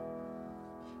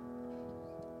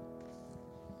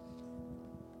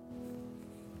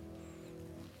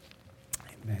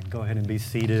Go ahead and be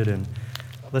seated and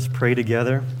let's pray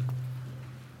together.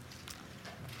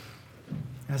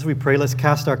 As we pray, let's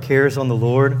cast our cares on the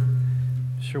Lord.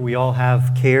 I'm sure we all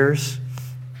have cares,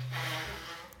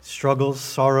 struggles,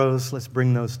 sorrows. Let's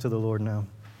bring those to the Lord now.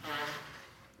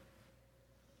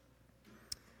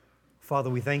 Father,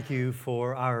 we thank you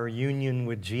for our union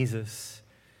with Jesus.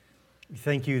 We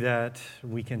thank you that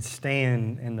we can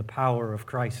stand in the power of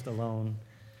Christ alone.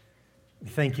 We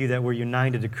thank you that we're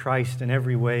united to Christ in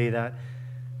every way, that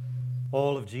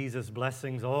all of Jesus'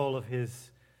 blessings, all of His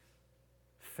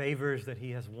favors that He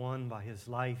has won by His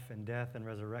life and death and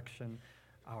resurrection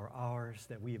are ours,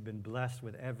 that we have been blessed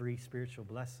with every spiritual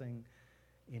blessing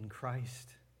in Christ.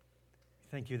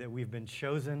 Thank you that we've been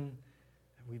chosen,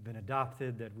 that we've been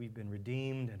adopted, that we've been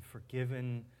redeemed and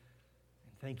forgiven.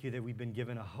 And thank you that we've been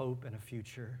given a hope and a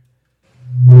future.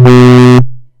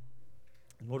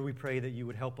 And Lord, we pray that you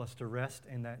would help us to rest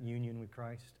in that union with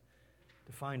Christ,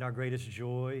 to find our greatest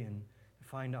joy and to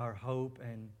find our hope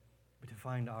and to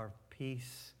find our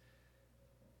peace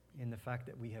in the fact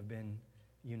that we have been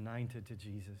united to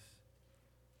Jesus.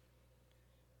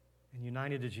 And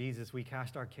united to Jesus, we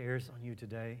cast our cares on you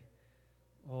today.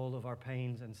 All of our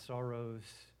pains and sorrows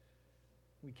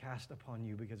we cast upon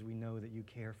you because we know that you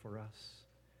care for us.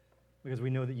 Because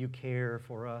we know that you care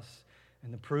for us.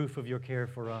 And the proof of your care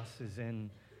for us is in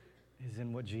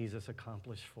what Jesus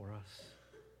accomplished for us.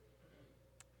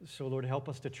 So, Lord, help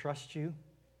us to trust you,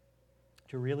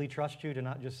 to really trust you, to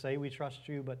not just say we trust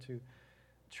you, but to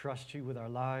trust you with our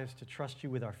lives, to trust you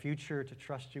with our future, to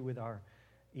trust you with our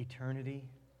eternity.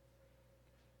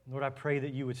 Lord, I pray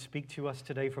that you would speak to us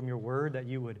today from your word, that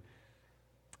you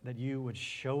would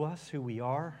show us who we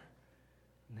are,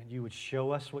 and that you would show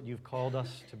us what you've called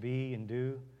us to be and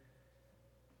do.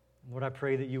 Lord, I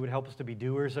pray that you would help us to be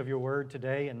doers of your word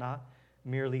today and not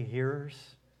merely hearers.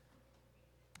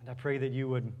 And I pray that you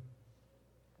would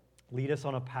lead us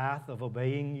on a path of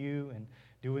obeying you and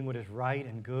doing what is right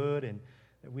and good, and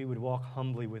that we would walk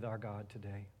humbly with our God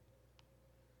today.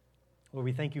 Lord,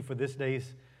 we thank you for this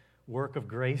day's work of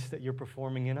grace that you're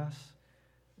performing in us.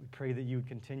 We pray that you would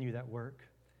continue that work,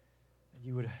 that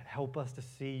you would help us to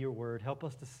see your word, help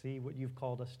us to see what you've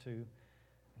called us to,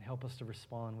 and help us to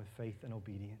respond with faith and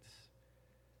obedience.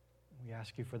 We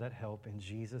ask you for that help in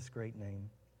Jesus' great name.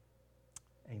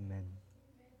 Amen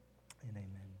and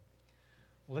amen.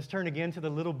 Well, let's turn again to the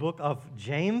little book of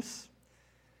James.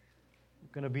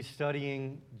 We're going to be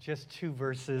studying just 2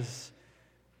 verses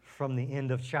from the end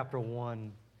of chapter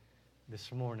 1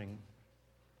 this morning.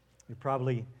 You're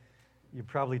probably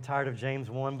tired of James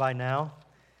 1 by now.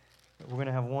 But we're going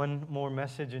to have one more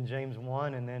message in James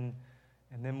 1, and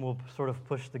then we'll sort of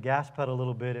push the gas pedal a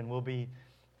little bit, and we'll be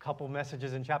a couple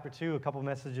messages in chapter 2, a couple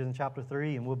messages in chapter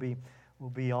 3, and we'll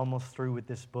be almost through with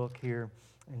this book here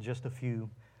in just a few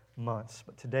months.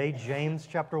 But today, James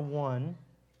chapter 1,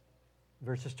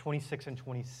 verses 26 and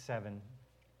 27.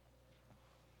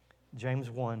 James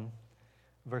 1,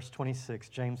 verse 26,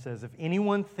 James says, "If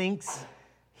anyone thinks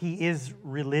he is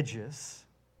religious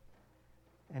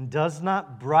and does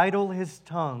not bridle his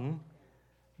tongue,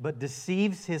 but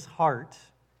deceives his heart,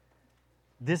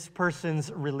 this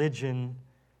person's religion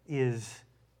is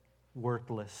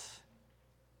worthless.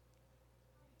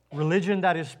 Religion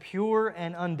that is pure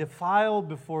and undefiled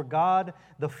before God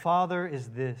the Father is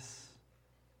this: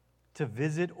 to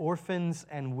visit orphans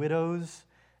and widows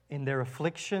in their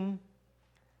affliction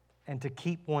and to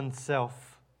keep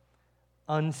oneself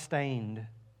unstained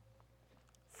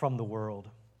from the world."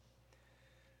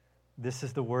 This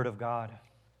is the word of God.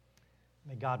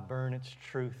 May God burn its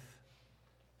truth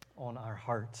on our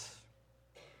hearts.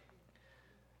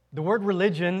 The word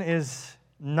religion is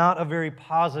not a very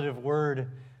positive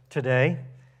word today.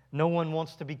 No one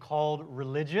wants to be called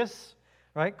religious,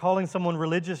 right? Calling someone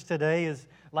religious today is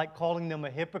like calling them a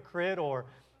hypocrite, or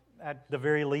at the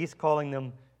very least calling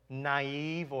them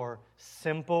naive or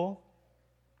simple.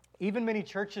 Even many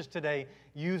churches today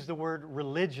use the word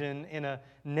religion in a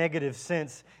negative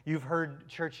sense. You've heard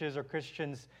churches or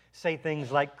Christians say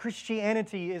things like,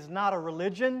 Christianity is not a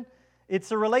religion,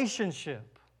 it's a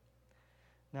relationship.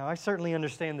 Now, I certainly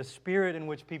understand the spirit in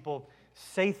which people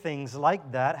say things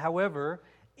like that. However,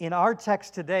 in our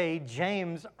text today,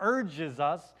 James urges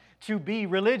us to be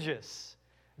religious.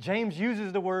 James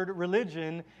uses the word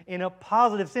religion in a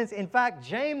positive sense. In fact,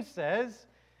 James says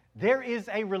there is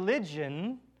a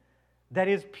religion that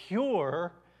is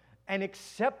pure and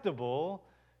acceptable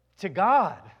to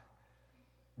God.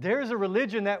 There's a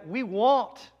religion that we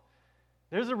want.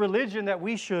 There's a religion that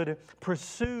we should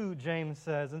pursue, James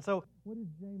says. And so, what does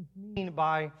James mean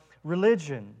by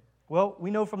religion? Well,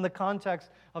 we know from the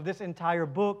context of this entire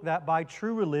book that by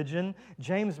true religion,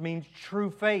 James means true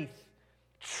faith,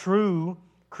 true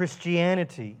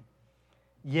Christianity.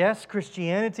 Yes,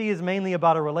 Christianity is mainly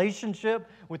about a relationship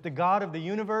with the God of the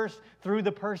universe through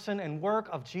the person and work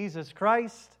of Jesus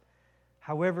Christ.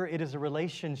 However, it is a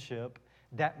relationship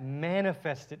that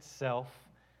manifests itself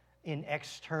in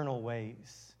external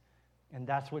ways. And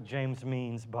that's what James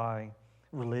means by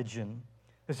religion.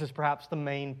 This is perhaps the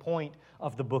main point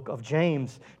of the book of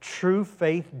James. True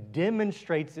faith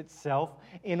demonstrates itself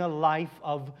in a life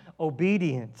of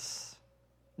obedience.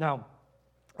 Now,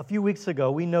 a few weeks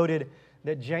ago, we noted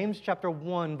that James chapter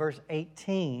 1, verse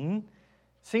 18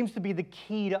 seems to be the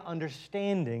key to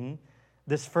understanding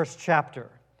this first chapter.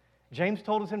 James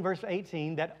told us in verse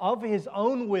 18 that of His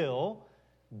own will,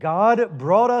 God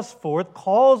brought us forth,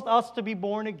 caused us to be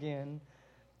born again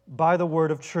by the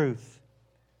word of truth.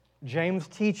 James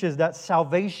teaches that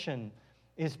salvation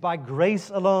is by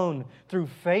grace alone, through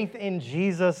faith in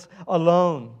Jesus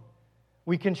alone.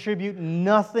 We contribute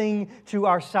nothing to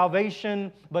our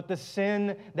salvation but the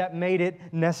sin that made it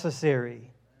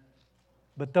necessary.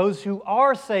 But those who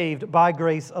are saved by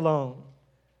grace alone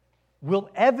will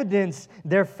evidence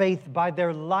their faith by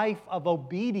their life of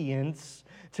obedience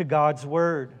to God's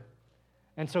Word.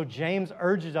 And so James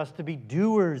urges us to be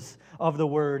doers of the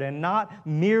Word and not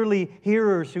merely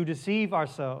hearers who deceive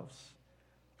ourselves.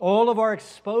 All of our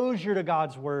exposure to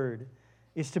God's Word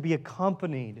is to be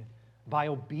accompanied by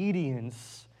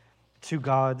obedience to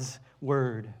God's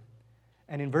Word.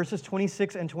 And in verses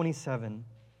 26 and 27,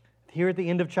 here at the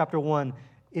end of chapter 1,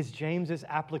 is James's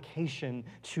application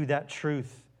to that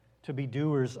truth, to be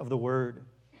doers of the Word.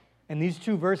 In these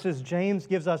two verses, James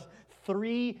gives us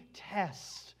 3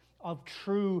 tests of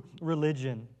true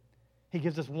religion. He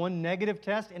gives us 1 negative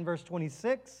test in verse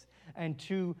 26 and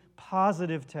 2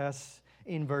 positive tests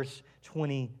in verse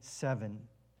 27.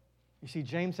 You see,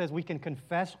 James says we can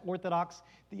confess orthodox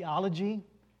theology,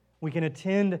 we can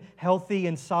attend healthy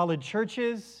and solid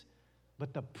churches,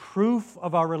 but the proof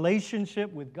of our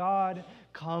relationship with God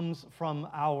comes from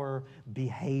our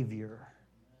behavior.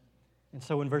 And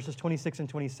so in verses 26 and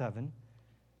 27,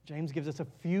 James gives us a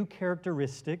few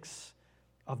characteristics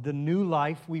of the new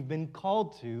life we've been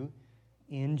called to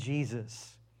in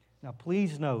Jesus. Now,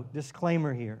 please note,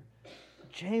 disclaimer here,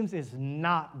 James is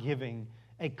not giving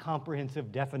a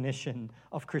comprehensive definition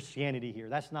of Christianity here.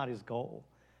 That's not his goal.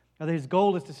 Now, his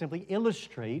goal is to simply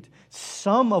illustrate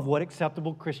some of what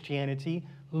acceptable Christianity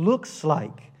looks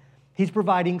like. He's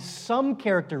providing some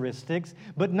characteristics,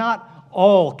 but not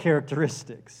all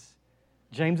characteristics.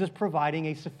 James is providing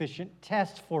a sufficient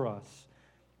test for us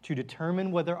to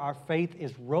determine whether our faith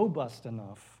is robust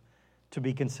enough to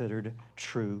be considered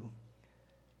true.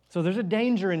 So there's a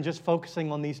danger in just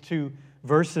focusing on these 2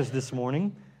 verses this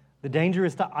morning. The danger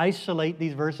is to isolate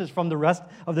these verses from the rest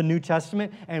of the New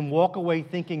Testament and walk away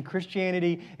thinking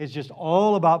Christianity is just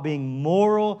all about being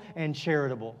moral and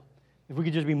charitable. If we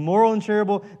could just be moral and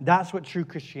charitable, that's what true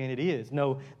Christianity is.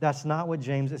 No, that's not what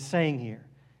James is saying here.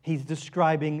 He's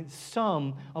describing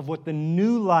some of what the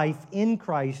new life in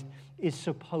Christ is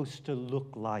supposed to look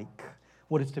like,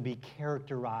 what it's to be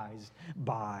characterized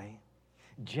by.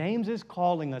 James is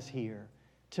calling us here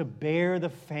to bear the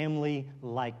family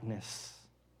likeness.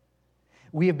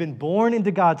 We have been born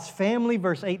into God's family,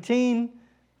 verse 18,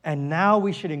 and now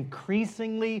we should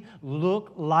increasingly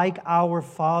look like our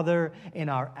Father in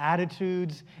our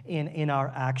attitudes and in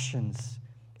our actions.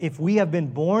 If we have been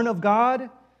born of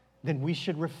God, then we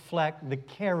should reflect the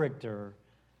character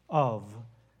of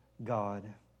God.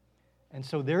 And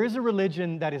so there is a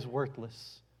religion that is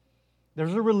worthless.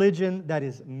 There's a religion that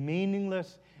is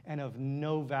meaningless and of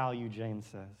no value, James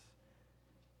says.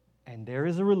 And there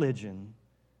is a religion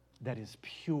that is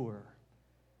pure.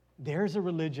 There's a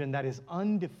religion that is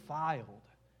undefiled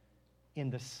in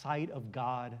the sight of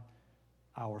God,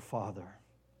 our Father.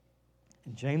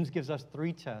 And James gives us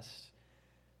 3 tests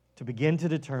to begin to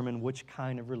determine which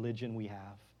kind of religion we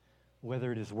have,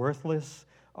 whether it is worthless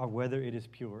or whether it is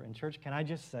pure. And church, can I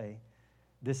just say,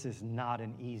 this is not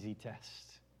an easy test.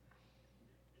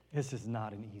 This is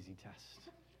not an easy test.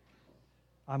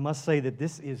 I must say that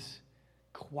this is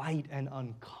quite an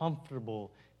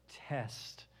uncomfortable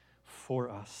test for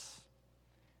us.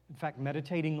 In fact,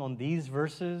 meditating on these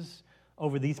verses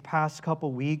over these past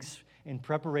couple weeks in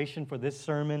preparation for this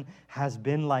sermon has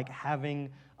been like having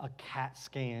a CAT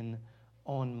scan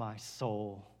on my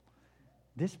soul.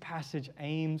 This passage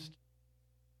aims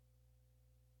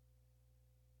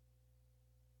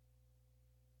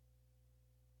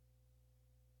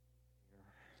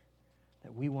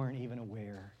that we weren't even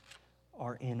aware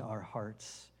are in our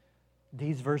hearts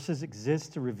These verses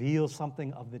exist to reveal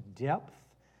something of the depth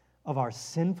of our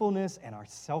sinfulness and our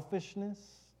selfishness.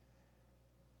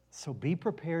 So be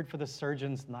prepared for the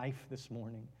surgeon's knife this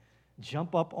morning.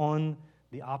 Jump up on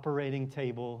the operating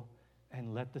table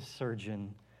and let the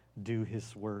surgeon do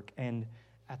his work. And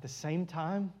at the same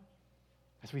time,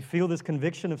 as we feel this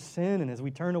conviction of sin and as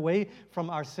we turn away from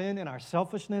our sin and our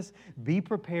selfishness, be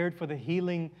prepared for the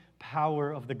healing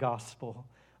power of the gospel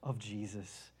of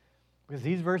Jesus. Because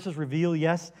these verses reveal,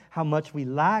 yes, how much we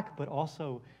lack, but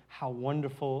also how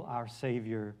wonderful our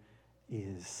Savior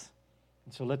is.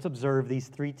 And so let's observe these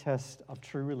three tests of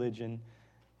true religion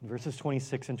in verses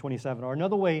 26 and 27. Or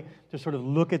another way to sort of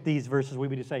look at these verses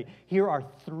would be to say, here are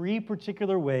three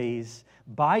particular ways,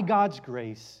 by God's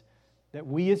grace, that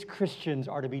we as Christians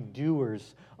are to be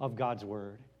doers of God's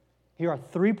Word. Here are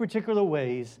three particular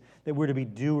ways that we're to be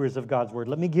doers of God's Word.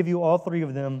 Let me give you all three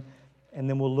of them, and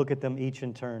then we'll look at them each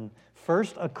in turn.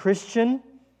 First, a Christian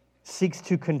seeks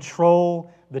to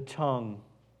control the tongue.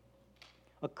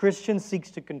 A Christian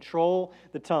seeks to control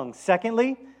the tongue.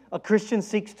 Secondly, a Christian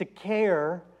seeks to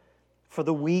care for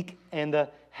the weak and the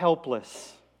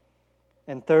helpless.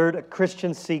 And third, a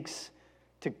Christian seeks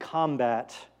to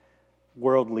combat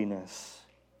worldliness.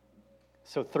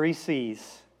 So 3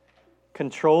 C's: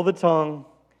 control the tongue,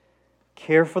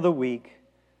 care for the weak,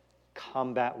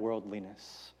 combat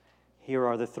worldliness. Here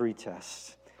are the 3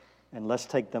 tests, and let's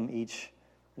take them each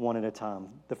one at a time.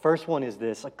 The first one is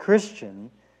this: a Christian,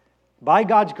 by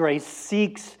God's grace,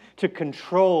 seeks to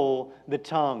control the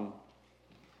tongue.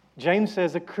 James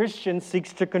says a Christian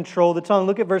seeks to control the tongue.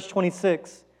 Look at verse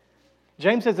 26.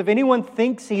 James says, if anyone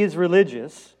thinks he is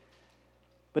religious,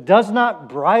 but does not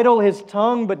bridle his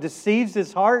tongue, but deceives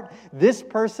his heart, this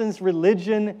person's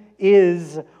religion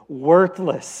is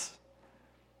worthless.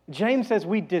 James says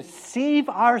we deceive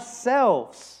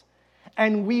ourselves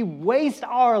and we waste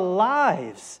our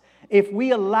lives if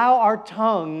we allow our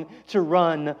tongue to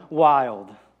run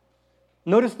wild.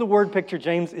 Notice the word picture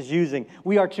James is using.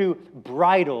 We are to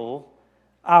bridle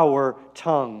our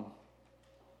tongue.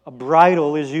 A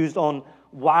bridle is used on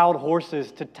wild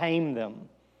horses to tame them.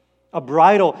 A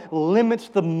bridle limits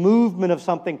the movement of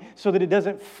something so that it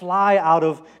doesn't fly out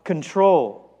of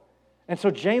control. And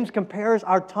so James compares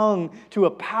our tongue to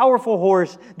a powerful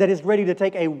horse that is ready to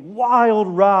take a wild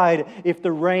ride if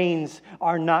the reins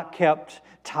are not kept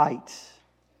tight.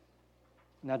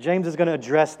 Now, James is going to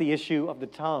address the issue of the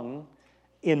tongue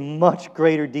in much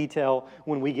greater detail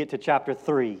when we get to chapter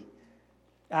 3.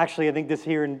 Actually, I think this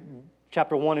here in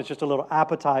chapter 1 is just a little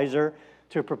appetizer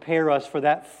to prepare us for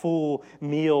that full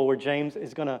meal where James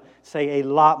is going to say a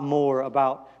lot more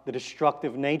about the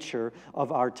destructive nature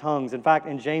of our tongues. In fact,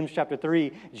 in James chapter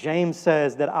 3, James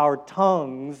says that our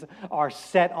tongues are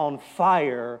set on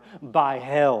fire by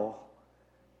hell.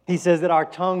 He says that our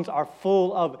tongues are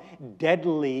full of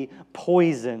deadly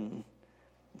poison.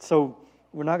 So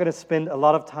we're not going to spend a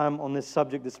lot of time on this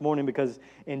subject this morning because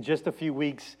in just a few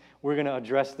weeks, we're going to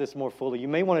address this more fully. You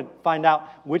may want to find out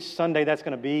which Sunday that's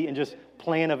going to be and just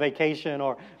plan a vacation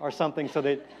or something so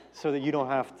that you don't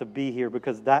have to be here,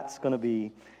 because that's going to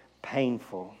be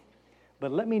painful.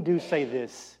 But let me say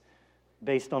this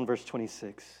based on verse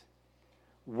 26.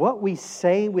 What we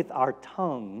say with our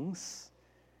tongues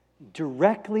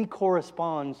directly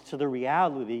corresponds to the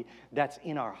reality that's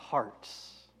in our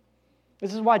hearts.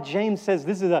 This is why James says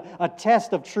this is a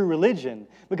test of true religion,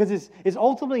 because it's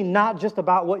ultimately not just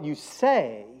about what you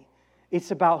say,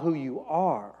 it's about who you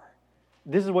are.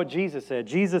 This is what Jesus said.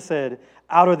 Jesus said,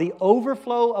 out of the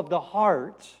overflow of the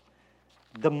heart,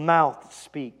 the mouth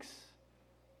speaks.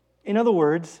 In other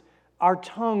words, our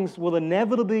tongues will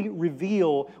inevitably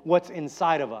reveal what's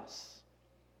inside of us.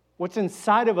 What's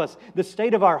inside of us, the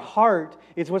state of our heart,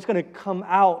 is what's going to come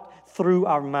out through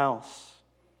our mouths.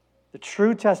 The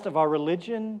true test of our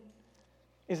religion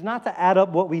is not to add up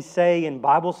what we say in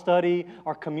Bible study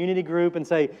or community group and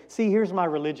say, see, here's my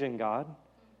religion, God.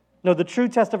 No, the true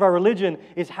test of our religion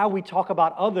is how we talk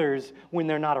about others when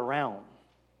they're not around.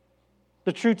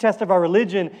 The true test of our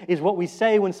religion is what we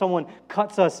say when someone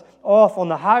cuts us off on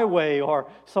the highway or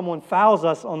someone fouls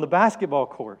us on the basketball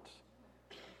court.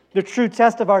 The true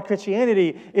test of our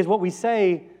Christianity is what we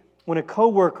say when a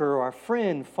coworker or a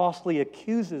friend falsely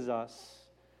accuses us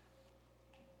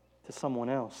to someone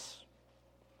else.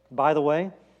 By the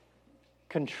way,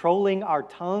 controlling our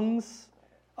tongues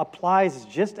applies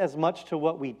just as much to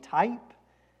what we type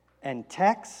and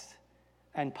text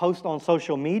and post on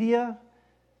social media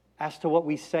as to what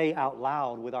we say out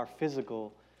loud with our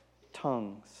physical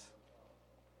tongues.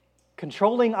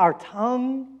 Controlling our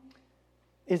tongue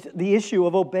is the issue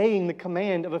of obeying the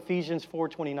command of Ephesians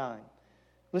 4:29,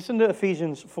 Listen to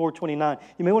Ephesians 4:29.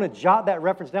 You may want to jot that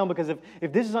reference down, because if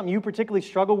this is something you particularly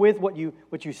struggle with, what you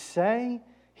say,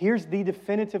 here's the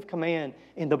definitive command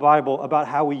in the Bible about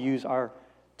how we use our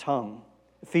tongue.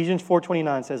 Ephesians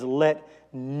 4:29 says, "Let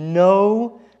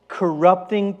no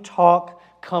corrupting talk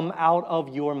come out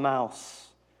of your mouths,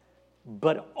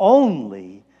 but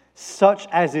only such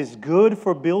as is good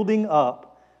for building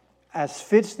up, as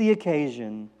fits the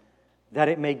occasion, that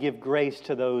it may give grace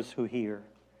to those who hear."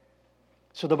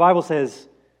 So the Bible says,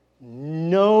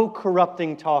 no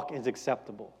corrupting talk is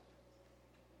acceptable.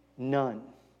 None.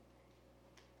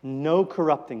 No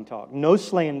corrupting talk. No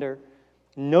slander,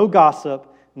 no gossip,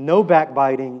 no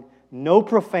backbiting, no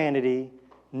profanity,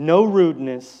 no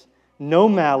rudeness, no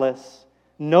malice,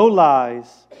 no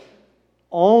lies.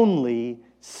 Only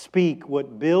speak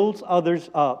what builds others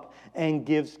up and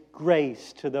gives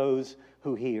grace to those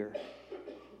who hear.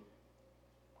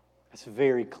 That's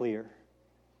very clear.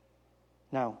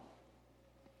 Now,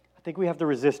 I think we have to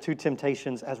resist two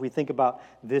temptations as we think about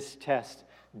this test.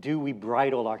 Do we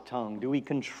bridle our tongue? Do we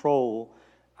control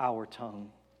our tongue?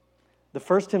 The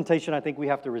first temptation I think we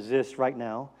have to resist right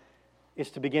now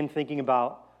is to begin thinking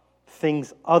about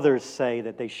things others say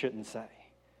that they shouldn't say.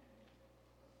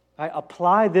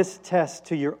 Apply this test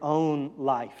to your own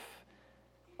life.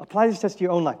 Apply this test to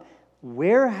your own life.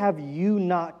 Where have you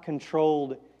not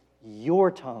controlled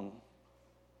your tongue?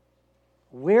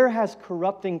 Where has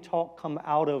corrupting talk come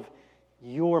out of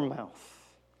your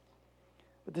mouth?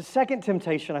 But the second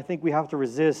temptation I think we have to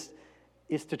resist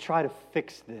is to try to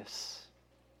fix this.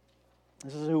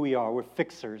 This is who we are. We're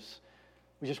fixers.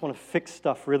 We just want to fix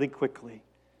stuff really quickly.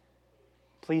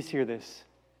 Please hear this.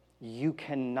 You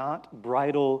cannot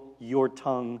bridle your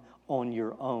tongue on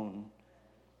your own,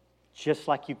 just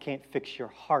like you can't fix your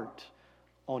heart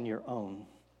on your own.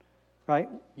 Right?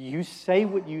 You say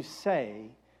what you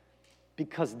say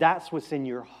because that's what's in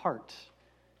your heart.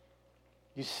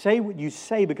 You say what you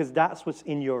say because that's what's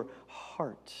in your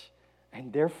heart.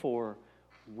 And therefore,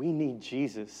 we need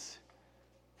Jesus.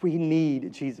 We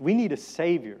need Jesus. We need a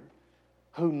Savior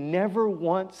who never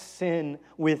once sinned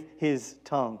with his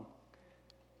tongue.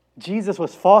 Jesus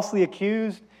was falsely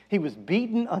accused. He was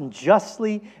beaten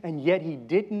unjustly, and yet he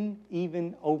didn't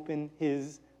even open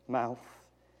his mouth.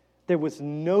 There was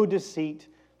no deceit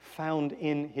found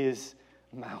in his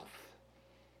mouth.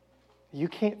 You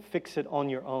can't fix it on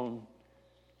your own.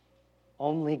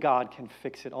 Only God can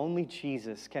fix it. Only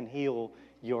Jesus can heal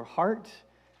your heart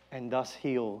and thus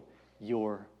heal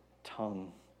your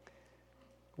tongue.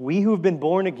 We who have been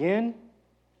born again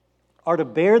are to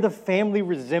bear the family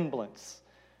resemblance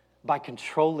by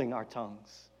controlling our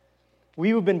tongues. We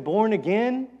who have been born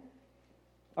again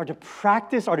are to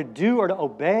practice, are to do, are to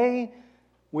obey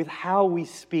with how we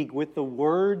speak, with the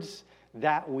words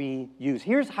that we use.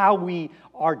 Here's how we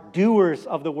are doers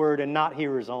of the word and not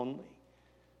hearers only.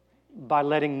 By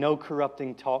letting no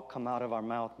corrupting talk come out of our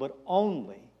mouth, but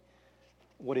only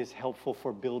what is helpful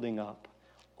for building up.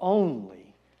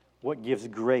 Only what gives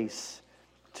grace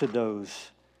to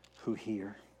those who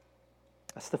hear.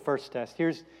 That's the first test.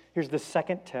 Here's the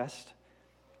second test.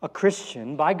 A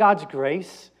Christian, by God's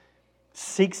grace,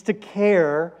 seeks to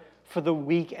care for the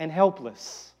weak and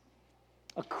helpless.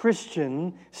 A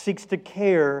Christian seeks to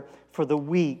care for the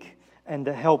weak and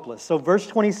the helpless. So verse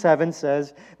 27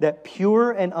 says that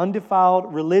pure and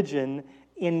undefiled religion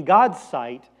in God's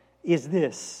sight is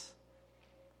this: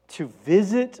 to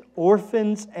visit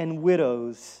orphans and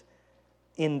widows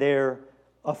in their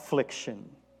affliction.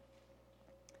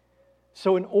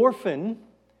 So an orphan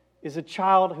is a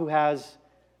child who has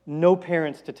no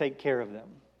parents to take care of them.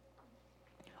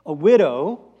 A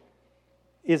widow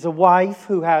is a wife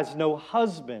who has no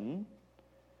husband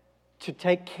to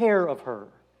take care of her.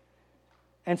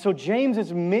 And so James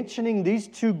is mentioning these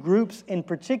two groups in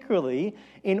particularly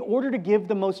in order to give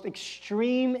the most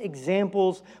extreme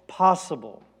examples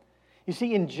possible. You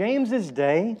see, in James's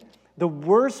day, the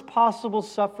worst possible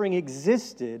suffering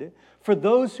existed for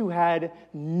those who had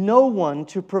no one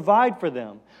to provide for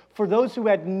them, for those who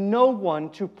had no one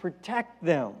to protect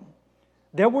them.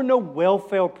 There were no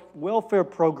welfare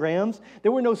programs.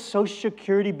 There were no Social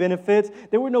Security benefits.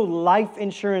 There were no life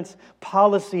insurance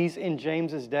policies in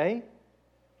James's day.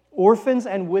 Orphans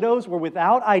and widows were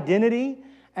without identity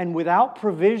and without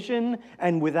provision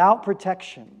and without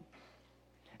protection.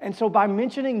 And so by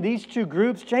mentioning these two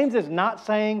groups, James is not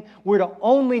saying we're to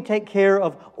only take care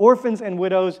of orphans and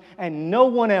widows and no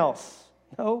one else.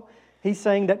 No, he's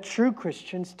saying that true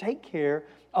Christians take care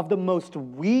of the most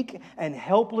weak and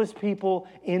helpless people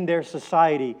in their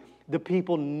society, the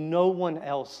people no one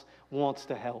else wants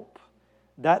to help.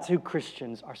 That's who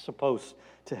Christians are supposed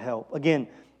to help. Again,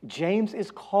 James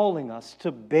is calling us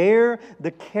to bear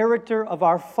the character of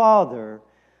our Father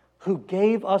who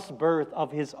gave us birth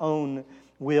of His own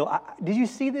will. Did you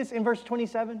see this in verse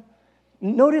 27?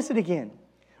 Notice it again.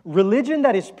 Religion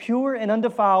that is pure and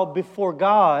undefiled before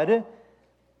God,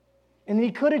 and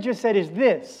he could have just said is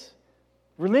this.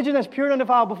 Religion that's pure and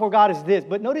undefiled before God is this.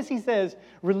 But notice he says,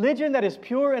 religion that is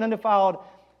pure and undefiled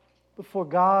before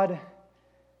God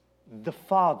the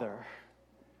Father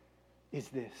is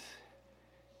this.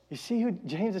 You see who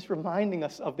James is reminding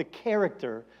us of the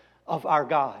character of our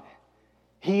God.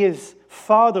 He is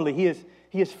fatherly.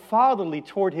 He is fatherly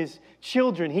toward His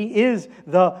children. He is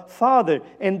the Father.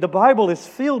 And the Bible is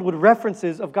filled with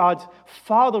references of God's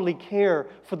fatherly care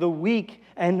for the weak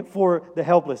and for the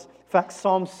helpless. In fact,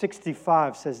 Psalm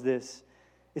 65 says this.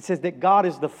 It says that God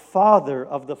is the Father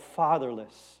of the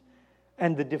fatherless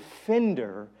and the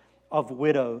defender of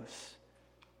widows.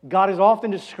 God is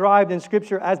often described in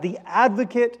Scripture as the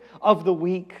advocate of the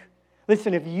weak.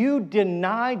 Listen, if you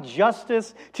deny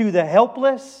justice to the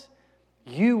helpless,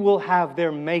 you will have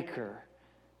their Maker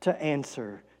to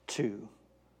answer to.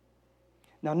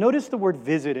 Now notice the word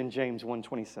visit in James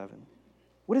 1:27.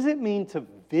 What does it mean to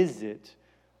visit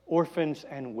orphans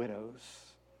and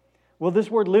widows? Well, this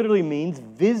word literally means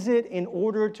visit in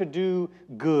order to do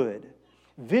good.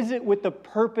 Visit with the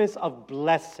purpose of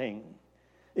blessing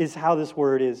is how this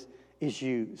word is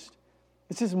used.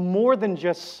 This is more than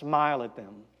just smile at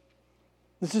them.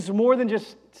 This is more than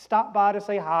just stop by to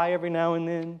say hi every now and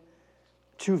then.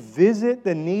 To visit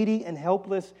the needy and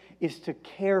helpless is to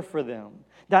care for them.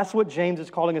 That's what James is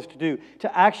calling us to do,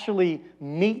 to actually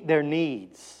meet their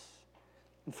needs.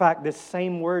 In fact, this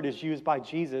same word is used by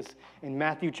Jesus in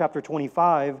Matthew chapter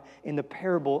 25 in the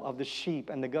parable of the sheep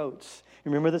and the goats.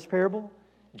 You remember this parable?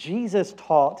 Jesus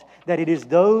taught that it is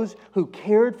those who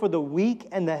cared for the weak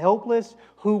and the helpless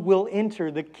who will enter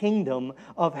the kingdom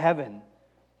of heaven.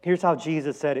 Here's how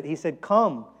Jesus said it. He said,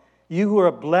 "Come, you who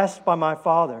are blessed by my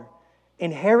Father,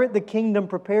 inherit the kingdom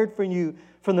prepared for you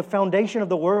from the foundation of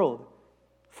the world.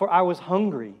 For I was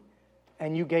hungry,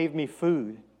 and you gave me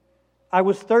food. I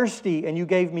was thirsty, and you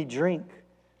gave me drink.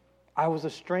 I was a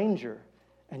stranger,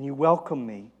 and you welcomed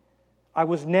me. I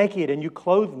was naked, and you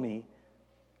clothed me.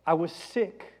 I was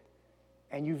sick,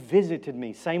 and you visited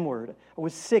me." Same word. I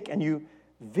was sick, and you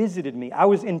visited me. I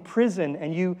was in prison,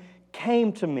 and you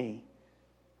came to me.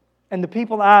 And the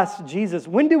people asked Jesus,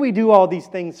 "When do we do all these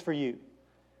things for you?"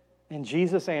 And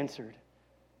Jesus answered,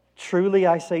 "Truly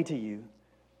I say to you,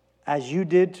 as you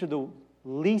did to the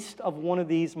least of one of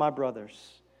these, my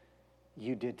brothers,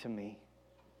 you did to me."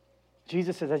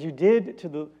 Jesus says, as you did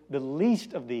to the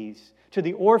least of these, to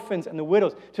the orphans and the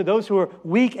widows, to those who are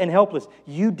weak and helpless,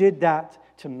 you did that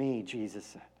to me, Jesus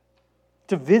said.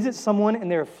 To visit someone in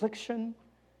their affliction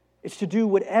is to do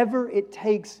whatever it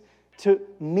takes to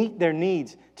meet their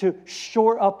needs, to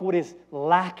shore up what is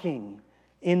lacking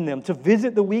in them. To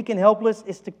visit the weak and helpless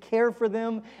is to care for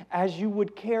them as you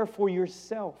would care for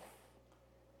yourself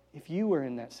if you were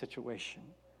in that situation.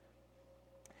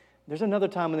 There's another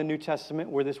time in the New Testament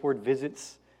where this word visit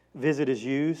is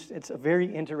used. It's a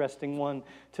very interesting one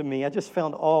to me. I just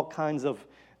found all kinds of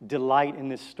delight in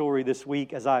this story this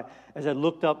week as I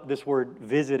looked up this word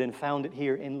visit and found it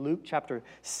here in Luke chapter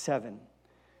 7.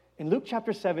 In Luke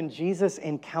chapter 7, Jesus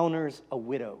encounters a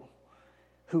widow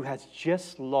who has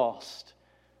just lost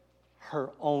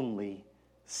her only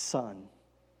son.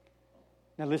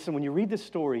 Now listen, when you read this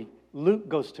story, Luke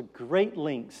goes to great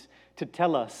lengths to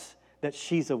tell us that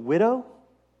she's a widow,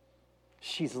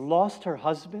 she's lost her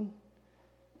husband,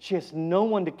 she has no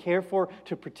one to care for,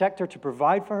 to protect her, to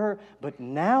provide for her, but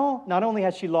now, not only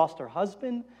has she lost her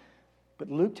husband, but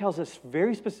Luke tells us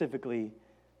very specifically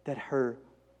that her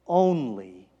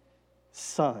only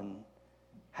son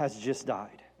has just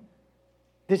died.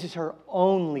 This is her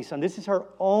only son. This is her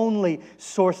only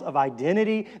source of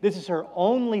identity. This is her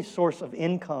only source of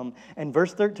income. And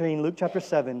verse 13, Luke chapter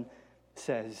 7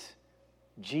 says,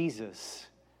 Jesus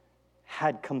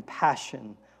had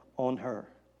compassion on her.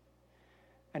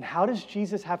 And how does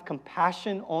Jesus have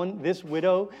compassion on this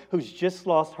widow who's just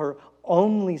lost her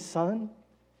only son?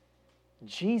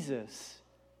 Jesus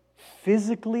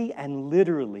physically and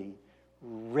literally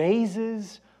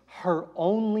raises her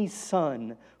only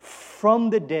son from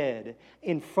the dead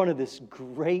in front of this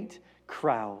great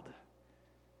crowd.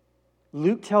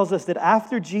 Luke tells us that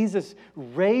after Jesus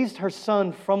raised her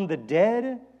son from the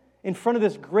dead in front of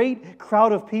this great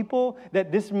crowd of people,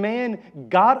 that this man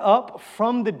got up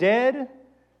from the dead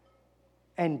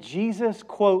and Jesus,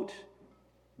 quote,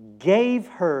 gave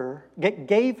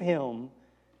him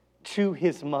to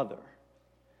his mother.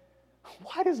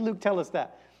 Why does Luke tell us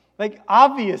that? Like,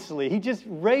 obviously, he just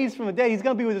raised from the dead. He's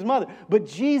going to be with his mother. But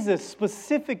Jesus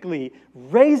specifically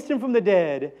raised him from the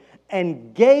dead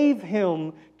and gave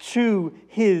him to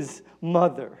his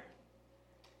mother.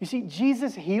 You see,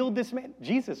 Jesus healed this man.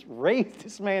 Jesus raised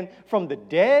this man from the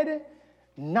dead,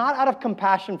 not out of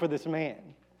compassion for this man,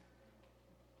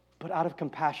 but out of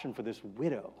compassion for this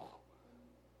widow,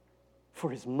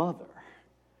 for his mother.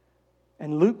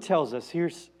 And Luke tells us,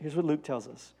 here's what Luke tells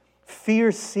us.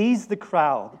 Fear seized the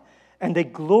crowd, and they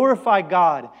glorified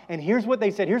God. And here's what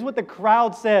they said. Here's what the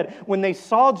crowd said when they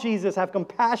saw Jesus have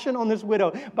compassion on this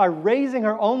widow by raising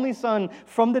her only son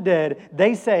from the dead.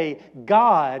 They say,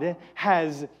 God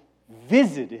has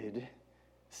visited,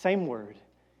 same word,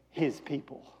 his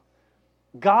people.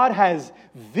 God has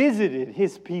visited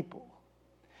his people.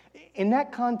 In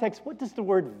that context, what does the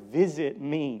word visit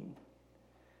mean?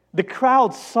 The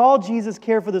crowd saw Jesus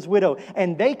care for this widow,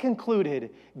 and they concluded,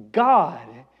 God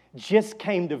just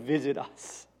came to visit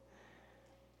us.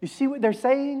 You see what they're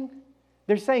saying?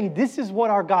 They're saying this is what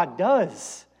our God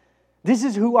does. This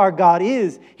is who our God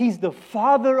is. He's the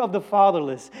father of the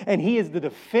fatherless, and he is the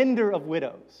defender of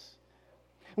widows.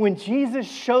 When Jesus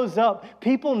shows up,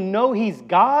 people know he's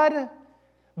God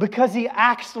because he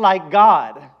acts like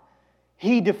God.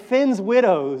 He defends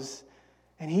widows,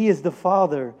 and he is the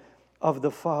father of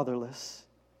the fatherless.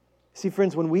 See,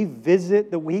 friends, when we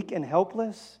visit the weak and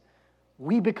helpless,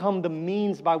 we become the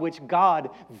means by which God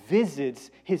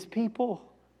visits his people.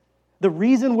 The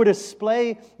reason we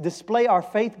display our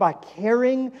faith by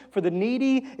caring for the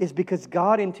needy is because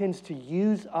God intends to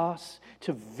use us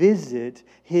to visit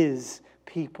his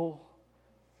people.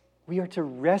 We are to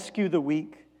rescue the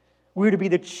weak. We're to be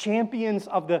the champions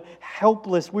of the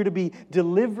helpless. We're to be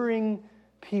delivering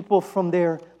people from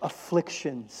their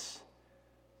afflictions.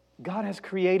 God has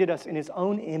created us in his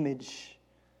own image.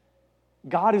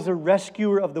 God is a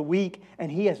rescuer of the weak,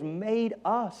 and he has made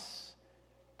us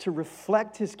to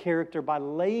reflect his character by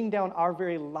laying down our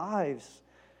very lives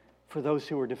for those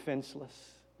who are defenseless.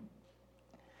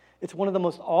 It's one of the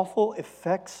most awful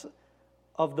effects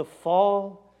of the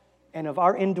fall and of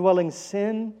our indwelling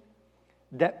sin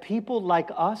that people like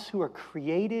us who are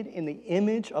created in the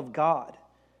image of God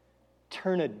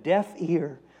turn a deaf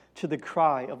ear to the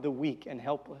cry of the weak and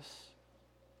helpless.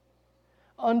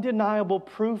 Undeniable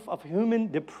proof of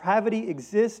human depravity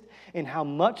exists in how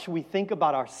much we think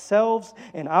about ourselves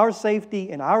and our safety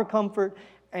and our comfort,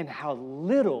 and how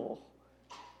little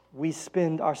we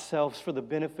spend ourselves for the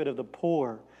benefit of the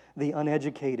poor, the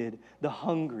uneducated, the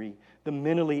hungry, the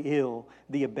mentally ill,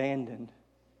 the abandoned.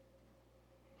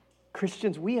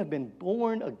 Christians, we have been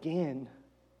born again.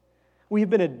 We have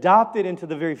been adopted into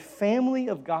the very family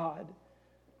of God.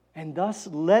 And thus,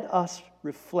 let us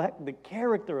reflect the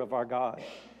character of our God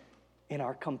in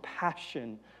our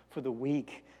compassion for the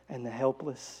weak and the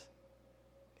helpless.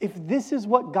 If this is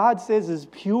what God says is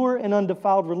pure and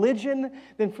undefiled religion,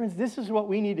 then friends, this is what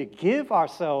we need to give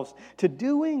ourselves to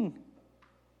doing.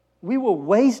 We will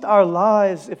waste our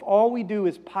lives if all we do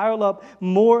is pile up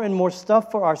more and more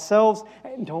stuff for ourselves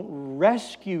and don't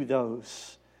rescue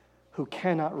those who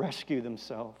cannot rescue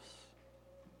themselves.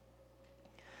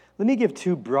 Let me give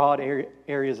two broad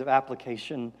areas of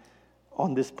application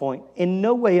on this point. In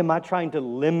no way am I trying to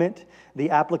limit the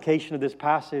application of this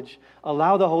passage.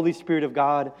 Allow the Holy Spirit of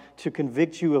God to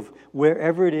convict you of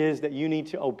wherever it is that you need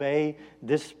to obey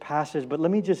this passage. But let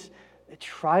me just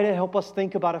try to help us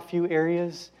think about a few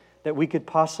areas that we could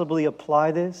possibly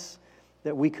apply this,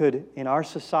 that we could, in our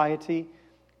society,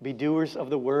 be doers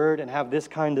of the word and have this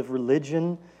kind of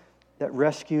religion that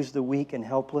rescues the weak and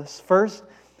helpless. First,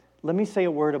 let me say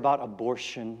a word about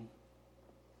abortion.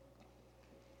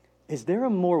 Is there a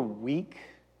more weak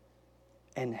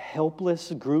and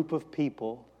helpless group of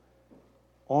people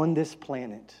on this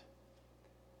planet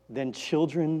than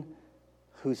children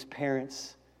whose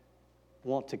parents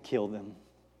want to kill them?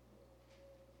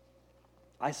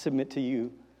 I submit to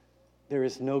you, there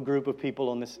is no group of people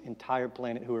on this entire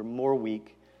planet who are more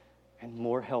weak and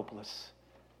more helpless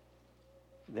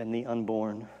than the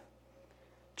unborn.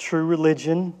 True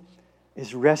religion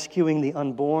is rescuing the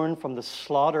unborn from the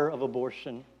slaughter of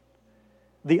abortion.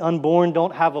 The unborn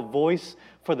don't have a voice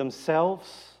for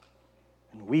themselves,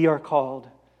 and we are called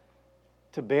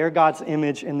to bear God's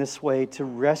image in this way, to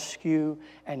rescue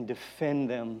and defend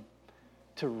them.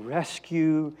 To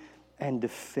rescue and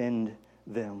defend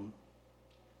them.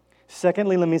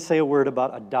 Secondly, let me say a word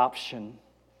about adoption.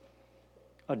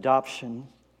 Adoption.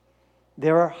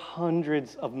 There are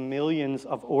hundreds of millions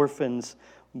of orphans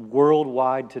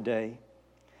worldwide today.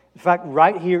 In fact,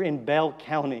 right here in Bell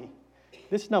County,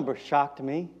 this number shocked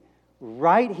me.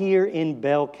 Right here in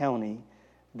Bell County,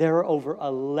 There are over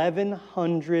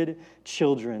 1,100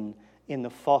 children in the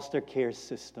foster care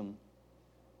system.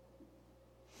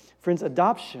 Friends,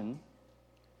 adoption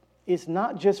is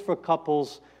not just for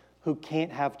couples who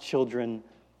can't have children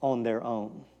on their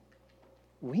own.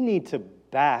 We need to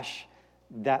bash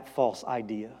that false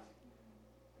idea.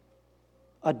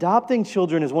 Adopting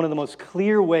children is one of the most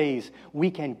clear ways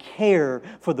we can care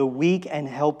for the weak and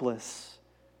helpless.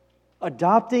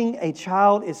 Adopting a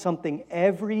child is something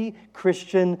every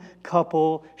Christian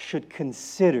couple should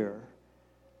consider,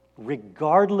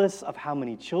 regardless of how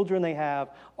many children they have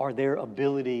or their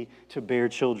ability to bear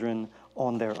children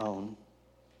on their own.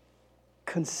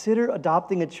 Consider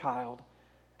adopting a child,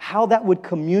 how that would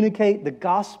communicate the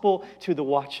gospel to the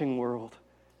watching world.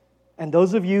 And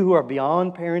those of you who are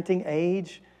beyond parenting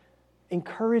age,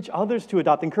 encourage others to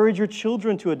adopt. Encourage your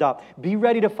children to adopt. Be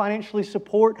ready to financially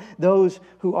support those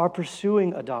who are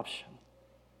pursuing adoption.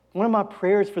 One of my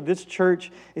prayers for this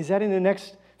church is that in the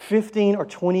next 15 or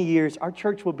 20 years, our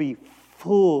church will be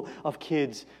full of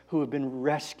kids who have been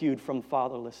rescued from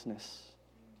fatherlessness.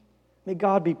 May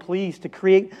God be pleased to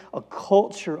create a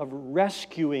culture of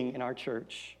rescuing in our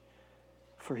church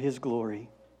for His glory,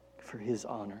 for His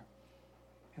honor.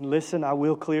 And listen, I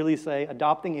will clearly say,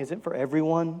 adopting isn't for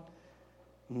everyone.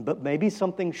 But maybe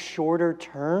something shorter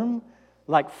term,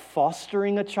 like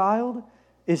fostering a child,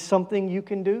 is something you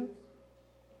can do.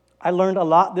 I learned a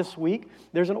lot this week.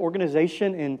 There's an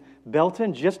organization in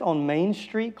Belton, just on Main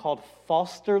Street, called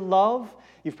Foster Love.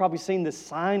 You've probably seen the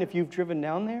sign if you've driven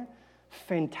down there.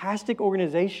 Fantastic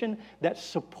organization that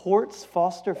supports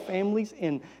foster families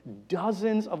in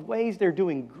dozens of ways. They're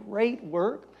doing great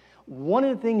work. One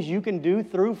of the things you can do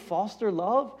through Foster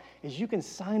Love is you can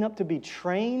sign up to be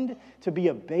trained to be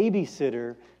a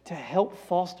babysitter to help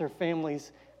foster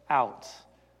families out.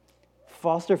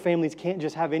 Foster families can't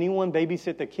just have anyone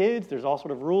babysit the kids. There's all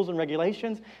sort of rules and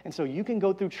regulations. And so you can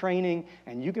go through training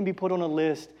and you can be put on a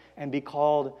list and be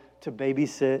called to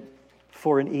babysit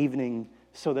for an evening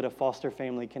so that a foster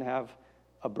family can have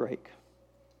a break.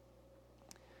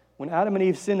 When Adam and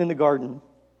Eve sinned in the garden,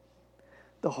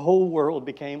 the whole world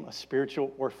became a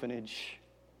spiritual orphanage.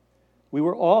 We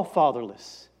were all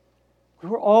fatherless. We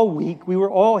were all weak. We were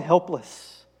all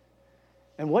helpless.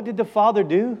 And what did the Father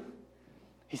do?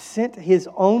 He sent His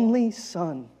only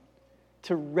Son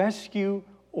to rescue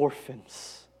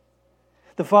orphans.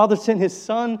 The Father sent His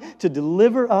Son to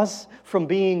deliver us from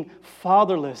being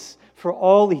fatherless for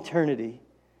all eternity.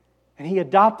 And He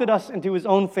adopted us into His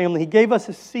own family. He gave us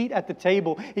a seat at the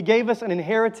table. He gave us an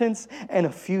inheritance and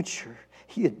a future.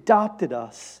 He adopted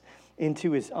us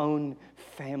into His own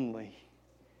family.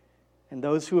 And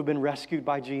those who have been rescued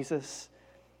by Jesus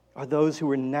are those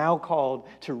who are now called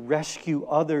to rescue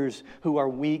others who are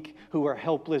weak, who are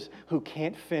helpless, who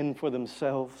can't fend for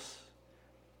themselves.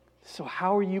 So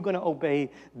how are you going to obey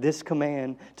this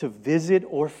command to visit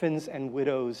orphans and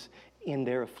widows in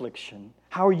their affliction?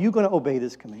 How are you going to obey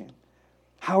this command?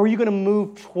 How are you going to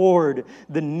move toward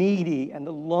the needy and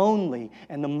the lonely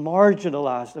and the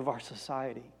marginalized of our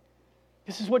society?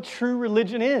 This is what true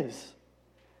religion is.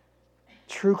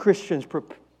 True Christians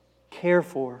care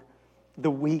for the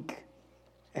weak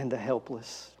and the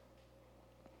helpless.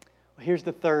 Well, here's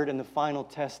the third and the final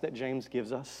test that James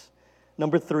gives us.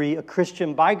 Number 3, a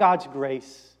Christian, by God's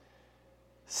grace,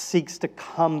 seeks to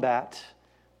combat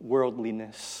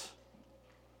worldliness.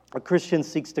 A Christian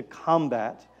seeks to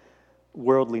combat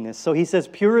worldliness. So he says,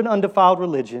 pure and undefiled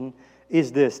religion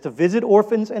is this, to visit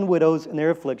orphans and widows in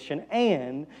their affliction,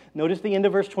 and, notice the end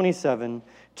of verse 27,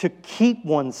 to keep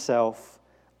oneself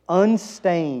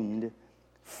unstained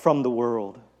from the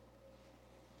world.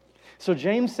 So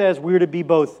James says we're to be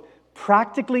both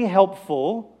practically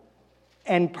helpful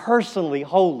and personally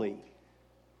holy.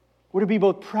 We're to be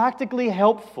both practically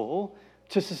helpful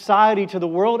to society, to the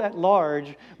world at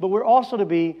large, but we're also to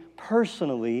be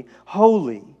personally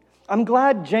holy. I'm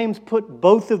glad James put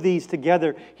both of these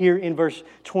together here in verse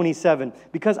 27,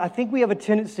 because I think we have a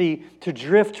tendency to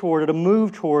drift toward or to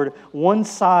move toward one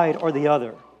side or the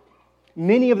other.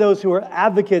 Many of those who are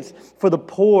advocates for the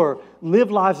poor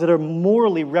live lives that are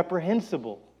morally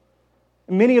reprehensible.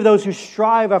 Many of those who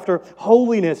strive after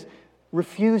holiness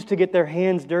refuse to get their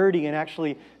hands dirty in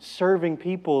actually serving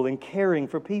people and caring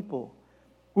for people.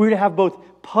 We're to have both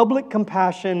public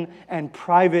compassion and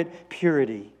private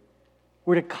purity.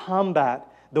 We're to combat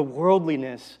the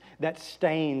worldliness that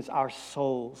stains our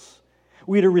souls.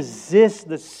 We're to resist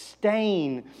the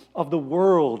stain of the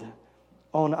world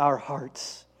on our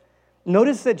hearts.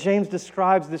 Notice that James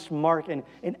describes this mark in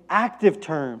active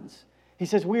terms. He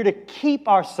says we're to keep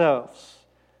ourselves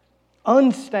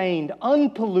unstained,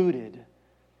 unpolluted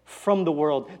from the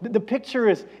world. The picture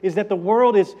is that the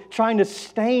world is trying to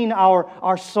stain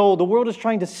our soul. The world is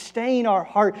trying to stain our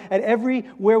heart at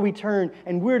everywhere we turn,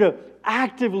 and we're to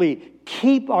actively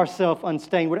keep ourselves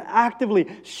unstained. We're to actively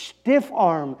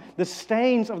stiff-arm the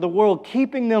stains of the world,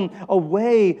 keeping them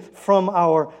away from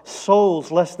our souls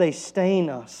lest they stain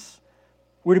us.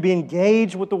 We're to be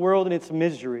engaged with the world in its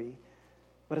misery,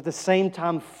 but at the same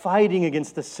time fighting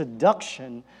against the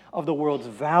seduction of the world's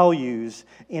values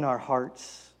in our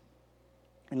hearts.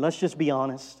 And let's just be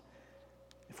honest.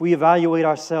 If we evaluate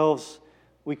ourselves,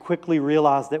 we quickly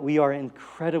realize that we are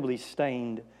incredibly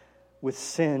stained with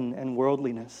sin and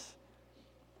worldliness.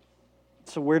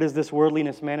 So where does this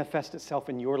worldliness manifest itself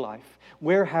in your life?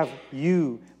 Where have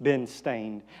you been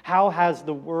stained? How has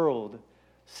the world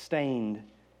stained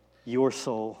your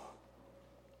soul?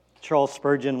 Charles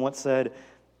Spurgeon once said,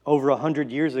 over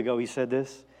 100 years ago, he said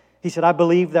this. He said, I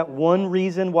believe that one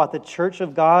reason why the Church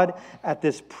of God at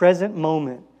this present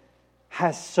moment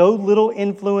has so little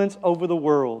influence over the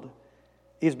world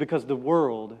is because the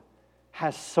world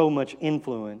has so much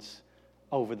influence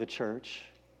over the church.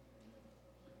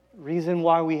 The reason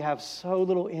why we have so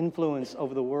little influence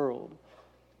over the world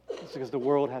is because the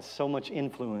world has so much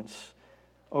influence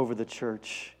over the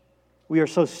church. We are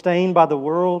so stained by the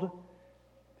world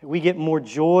that we get more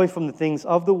joy from the things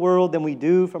of the world than we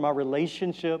do from our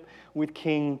relationship with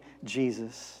King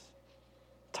Jesus.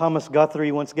 Thomas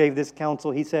Guthrie once gave this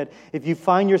counsel. He said, if you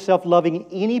find yourself loving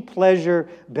any pleasure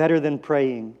better than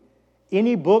praying,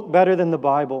 any book better than the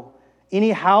Bible,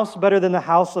 any house better than the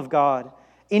house of God,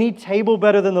 any table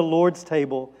better than the Lord's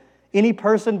table, any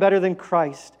person better than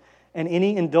Christ, and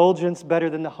any indulgence better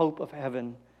than the hope of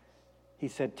heaven, he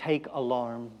said, take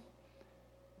alarm.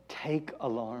 Take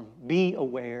alarm. Be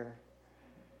aware.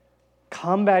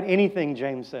 Combat anything,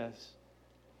 James says.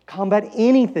 Combat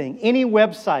anything, any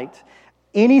website,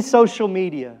 any social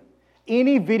media,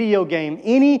 any video game,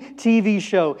 any TV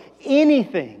show,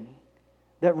 anything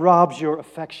that robs your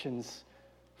affections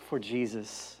for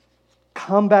Jesus.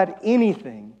 Combat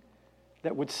anything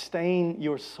that would stain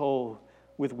your soul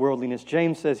with worldliness.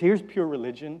 James says, here's pure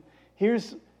religion.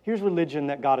 Here's religion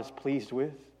that God is pleased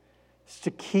with. It's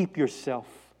to keep yourself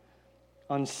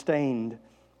unstained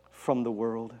from the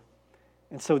world.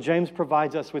 And so James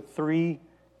provides us with 3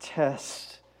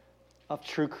 tests of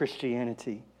true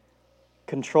Christianity: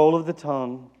 control of the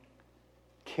tongue,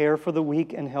 care for the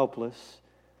weak and helpless,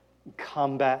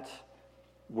 combat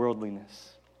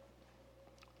worldliness.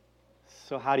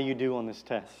 So how do you do on this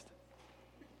test?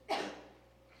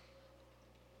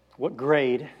 What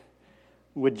grade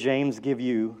would James give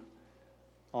you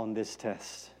on this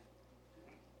test?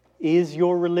 Is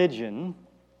your religion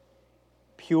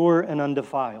pure and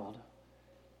undefiled?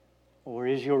 Or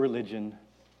is your religion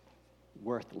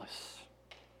worthless?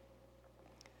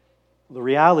 The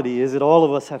reality is that all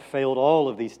of us have failed all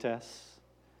of these tests.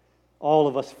 All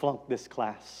of us flunked this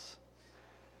class.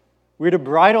 We're to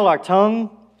bridle our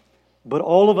tongue, but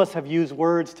all of us have used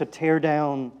words to tear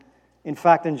down. In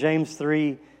fact, in James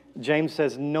 3, James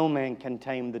says, no man can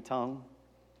tame the tongue.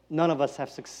 None of us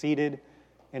have succeeded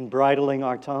in bridling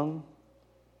our tongue.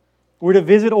 We're to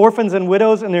visit orphans and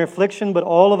widows in their affliction, but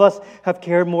all of us have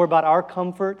cared more about our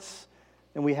comforts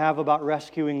than we have about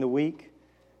rescuing the weak.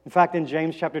 In fact, in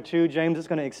James chapter 2, James is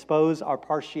going to expose our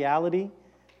partiality.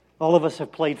 All of us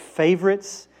have played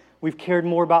favorites. We've cared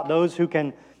more about those who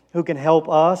can help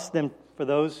us than for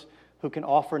those who can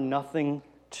offer nothing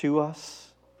to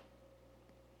us.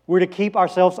 We're to keep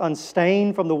ourselves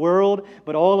unstained from the world,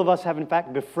 but all of us have in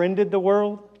fact befriended the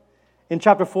world. In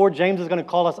chapter 4, James is going to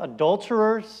call us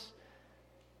adulterers.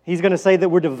 He's going to say that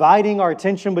we're dividing our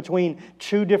attention between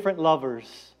 2 different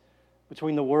lovers,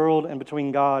 between the world and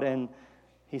between God. And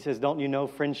he says, don't you know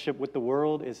friendship with the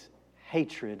world is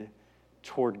hatred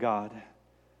toward God?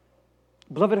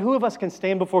 Beloved, who of us can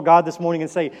stand before God this morning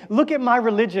and say, look at my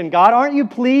religion, God, aren't you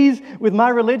pleased with my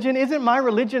religion? Isn't my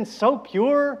religion so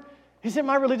pure? Isn't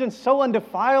my religion so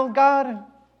undefiled, God?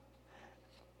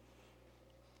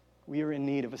 We are in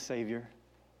need of a Savior.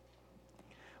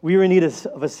 We are in need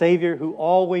of a Savior who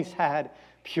always had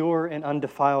pure and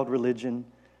undefiled religion.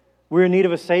 We're in need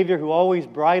of a Savior who always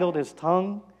bridled his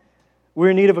tongue.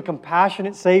 We're in need of a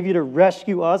compassionate Savior to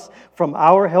rescue us from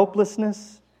our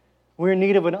helplessness. We're in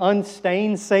need of an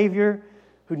unstained Savior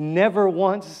who never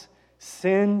once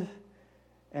sinned.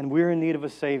 And we're in need of a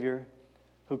Savior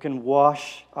who can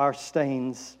wash our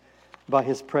stains by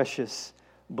his precious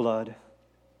blood.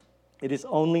 It is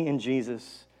only in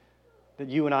Jesus that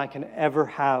you and I can ever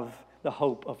have the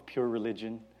hope of pure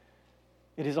religion.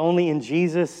 It is only in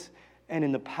Jesus and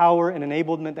in the power and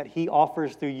enablement that he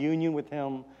offers through union with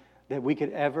him that we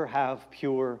could ever have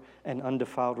pure and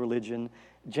undefiled religion.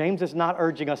 James is not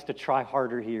urging us to try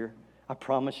harder here. I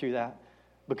promise you that.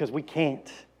 Because we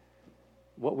can't.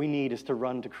 What we need is to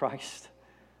run to Christ.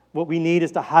 What we need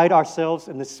is to hide ourselves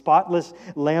in the spotless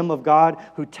Lamb of God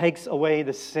who takes away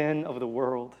the sin of the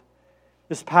world.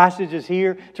 This passage is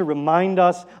here to remind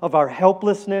us of our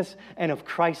helplessness and of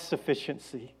Christ's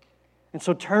sufficiency. And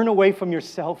so turn away from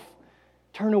yourself.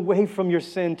 Turn away from your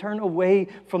sin. Turn away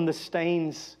from the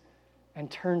stains and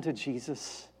turn to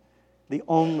Jesus, the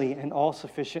only and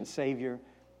all-sufficient Savior,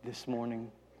 this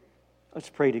morning. Let's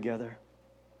pray together.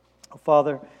 Oh,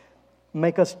 Father,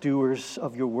 make us doers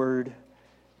of your word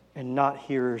and not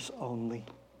hearers only.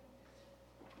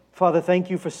 Father, thank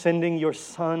you for sending your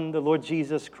Son, the Lord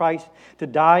Jesus Christ, to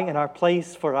die in our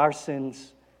place for our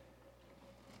sins.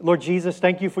 Lord Jesus,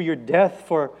 thank you for your death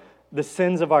for the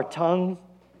sins of our tongue.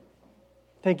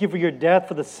 Thank you for your death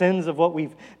for the sins of what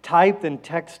we've typed and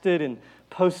texted and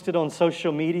posted on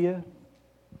social media.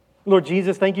 Lord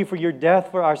Jesus, thank you for your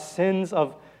death for our sins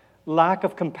of lack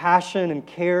of compassion and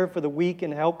care for the weak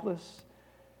and helpless.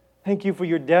 Thank you for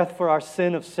your death for our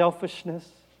sin of selfishness.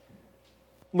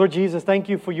 Lord Jesus, thank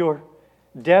you for your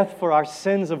death for our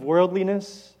sins of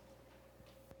worldliness.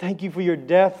 Thank you for your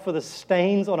death for the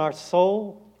stains on our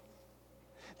soul.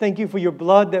 Thank you for your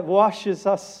blood that washes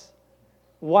us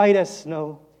white as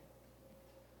snow.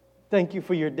 Thank you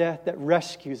for your death that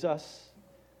rescues us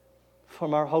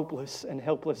from our hopeless and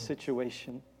helpless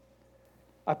situation.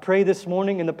 I pray this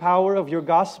morning in the power of your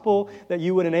gospel that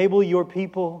you would enable your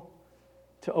people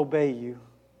to obey you,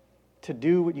 to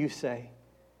do what you say,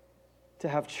 to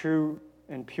have true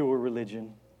and pure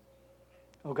religion.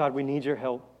 Oh God, we need your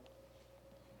help.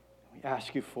 We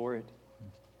ask you for it.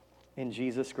 In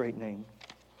Jesus' great name,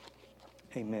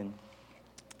 amen.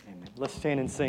 Amen. Let's stand and sing.